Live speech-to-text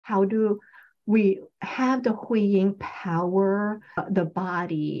how do we have the Hui Yin power the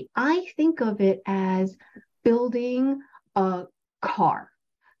body? I think of it as building a car,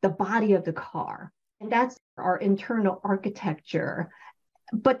 the body of the car. And that's our internal architecture.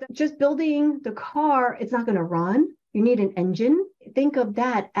 But just building the car, it's not going to run. You need an engine. Think of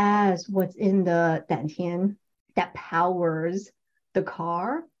that as what's in the dantian that powers the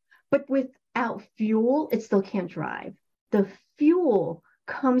car. But without fuel, it still can't drive. The fuel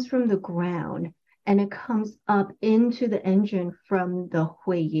comes from the ground and it comes up into the engine from the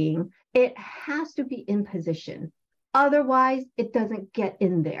Hui Yin. It has to be in position. Otherwise, it doesn't get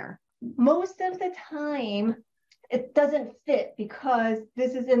in there. Most of the time, it doesn't fit because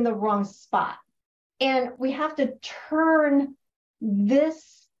this is in the wrong spot. And we have to turn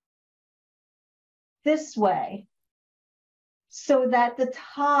this way so that the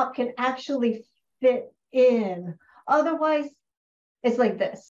top can actually fit in. Otherwise, it's like this.